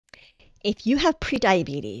If you have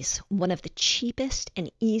prediabetes, one of the cheapest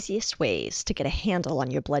and easiest ways to get a handle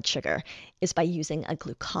on your blood sugar is by using a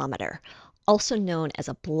glucometer, also known as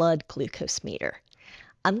a blood glucose meter.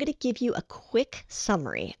 I'm going to give you a quick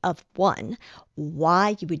summary of one,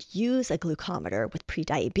 why you would use a glucometer with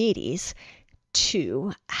prediabetes,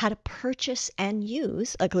 two, how to purchase and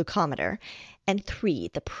use a glucometer, and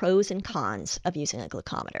three, the pros and cons of using a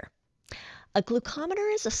glucometer. A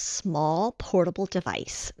glucometer is a small portable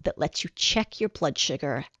device that lets you check your blood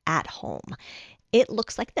sugar at home. It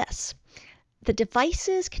looks like this. The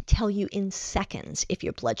devices can tell you in seconds if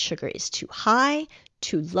your blood sugar is too high,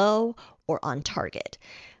 too low, or on target.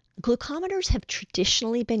 Glucometers have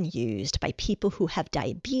traditionally been used by people who have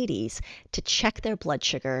diabetes to check their blood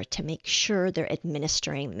sugar to make sure they're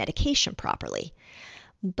administering medication properly.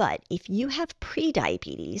 But if you have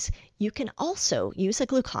prediabetes, you can also use a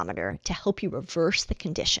glucometer to help you reverse the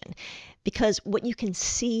condition because what you can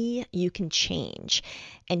see, you can change,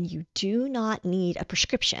 and you do not need a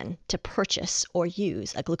prescription to purchase or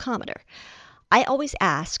use a glucometer. I always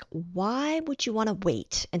ask, why would you want to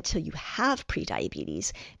wait until you have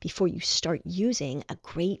prediabetes before you start using a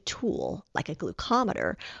great tool like a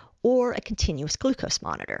glucometer or a continuous glucose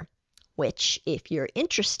monitor? Which, if you're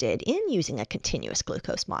interested in using a continuous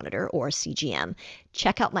glucose monitor or a CGM,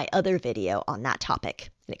 check out my other video on that topic.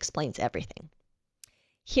 It explains everything.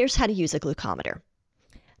 Here's how to use a glucometer.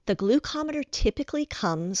 The glucometer typically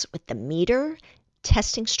comes with the meter,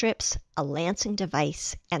 testing strips, a lancing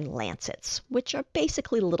device, and lancets, which are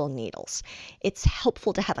basically little needles. It's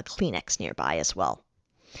helpful to have a Kleenex nearby as well.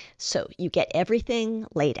 So you get everything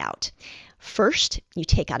laid out. First, you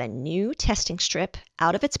take out a new testing strip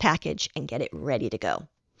out of its package and get it ready to go.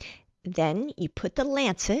 Then you put the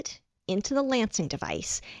lancet into the lancing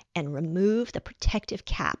device and remove the protective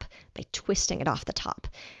cap by twisting it off the top.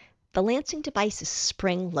 The lancing device is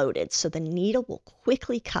spring-loaded, so the needle will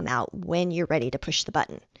quickly come out when you're ready to push the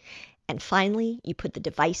button. And finally, you put the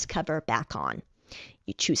device cover back on.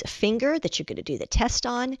 You choose a finger that you're going to do the test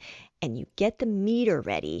on, and you get the meter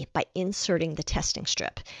ready by inserting the testing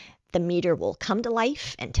strip. The meter will come to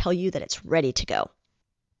life and tell you that it's ready to go.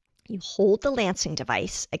 You hold the lancing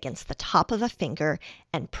device against the top of a finger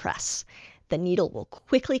and press. The needle will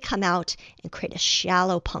quickly come out and create a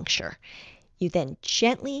shallow puncture. You then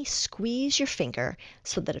gently squeeze your finger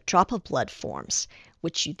so that a drop of blood forms,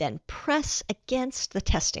 which you then press against the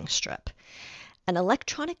testing strip. An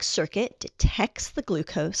electronic circuit detects the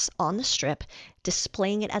glucose on the strip,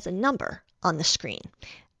 displaying it as a number on the screen,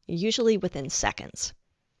 usually within seconds.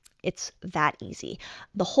 It's that easy.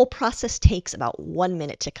 The whole process takes about 1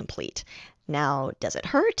 minute to complete. Now, does it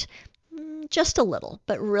hurt? Just a little,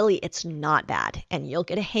 but really it's not bad, and you'll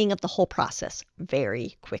get a hang of the whole process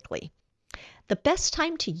very quickly. The best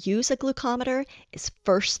time to use a glucometer is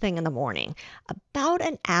first thing in the morning, about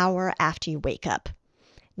an hour after you wake up.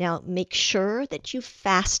 Now, make sure that you've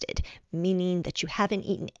fasted, meaning that you haven't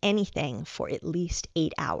eaten anything for at least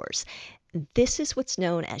 8 hours. This is what's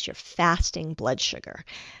known as your fasting blood sugar.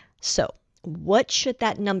 So, what should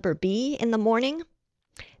that number be in the morning?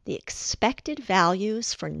 The expected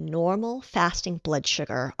values for normal fasting blood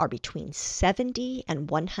sugar are between 70 and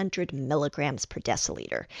 100 milligrams per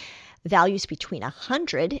deciliter. Values between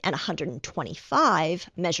 100 and 125,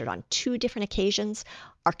 measured on 2 different occasions,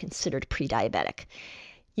 are considered pre-diabetic.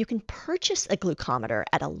 You can purchase a glucometer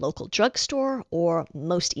at a local drugstore or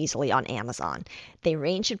most easily on Amazon. They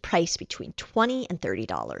range in price between $20 and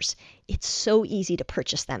 $30. It's so easy to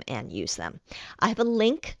purchase them and use them. I have a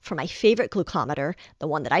link for my favorite glucometer, the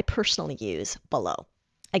one that I personally use, below.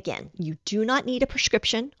 Again, you do not need a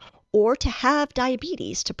prescription or to have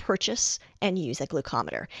diabetes to purchase and use a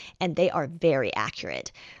glucometer, and they are very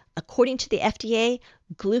accurate. According to the FDA,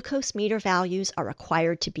 glucose meter values are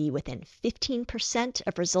required to be within 15%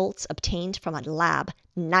 of results obtained from a lab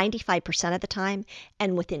 95% of the time,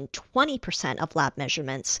 and within 20% of lab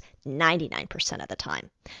measurements 99% of the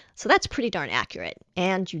time. So that's pretty darn accurate,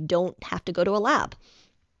 and you don't have to go to a lab.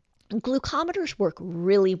 Glucometers work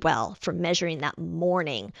really well for measuring that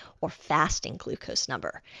morning or fasting glucose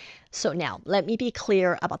number. So now, let me be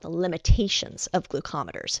clear about the limitations of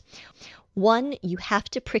glucometers. One, you have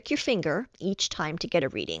to prick your finger each time to get a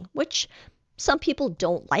reading, which some people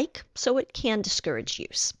don't like, so it can discourage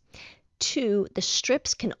use. Two, the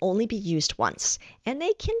strips can only be used once, and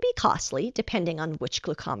they can be costly depending on which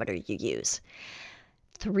glucometer you use.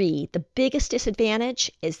 Three, the biggest disadvantage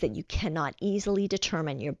is that you cannot easily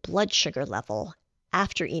determine your blood sugar level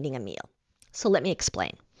after eating a meal. So let me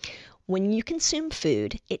explain. When you consume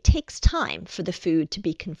food, it takes time for the food to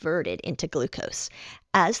be converted into glucose.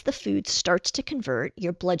 As the food starts to convert,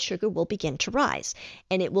 your blood sugar will begin to rise,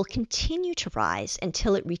 and it will continue to rise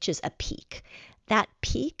until it reaches a peak. That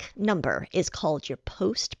peak number is called your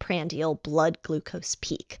postprandial blood glucose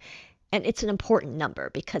peak. And it's an important number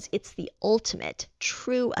because it's the ultimate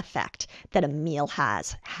true effect that a meal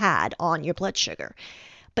has had on your blood sugar.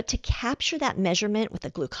 But to capture that measurement with a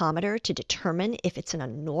glucometer to determine if it's in a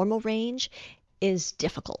normal range is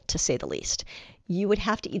difficult, to say the least. You would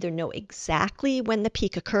have to either know exactly when the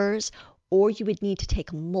peak occurs, or you would need to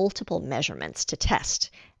take multiple measurements to test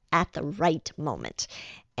at the right moment,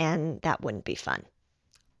 and that wouldn't be fun.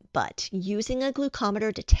 But using a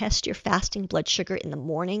glucometer to test your fasting blood sugar in the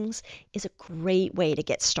mornings is a great way to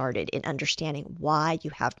get started in understanding why you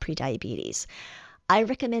have prediabetes. I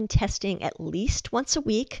recommend testing at least once a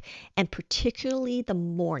week, and particularly the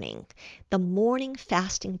morning. The morning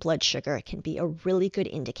fasting blood sugar can be a really good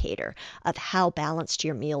indicator of how balanced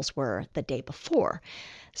your meals were the day before.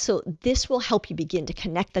 So this will help you begin to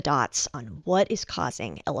connect the dots on what is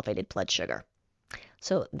causing elevated blood sugar.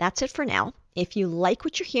 So that's it for now. If you like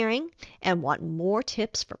what you're hearing and want more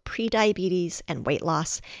tips for prediabetes and weight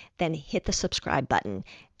loss, then hit the subscribe button,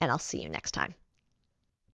 and I'll see you next time.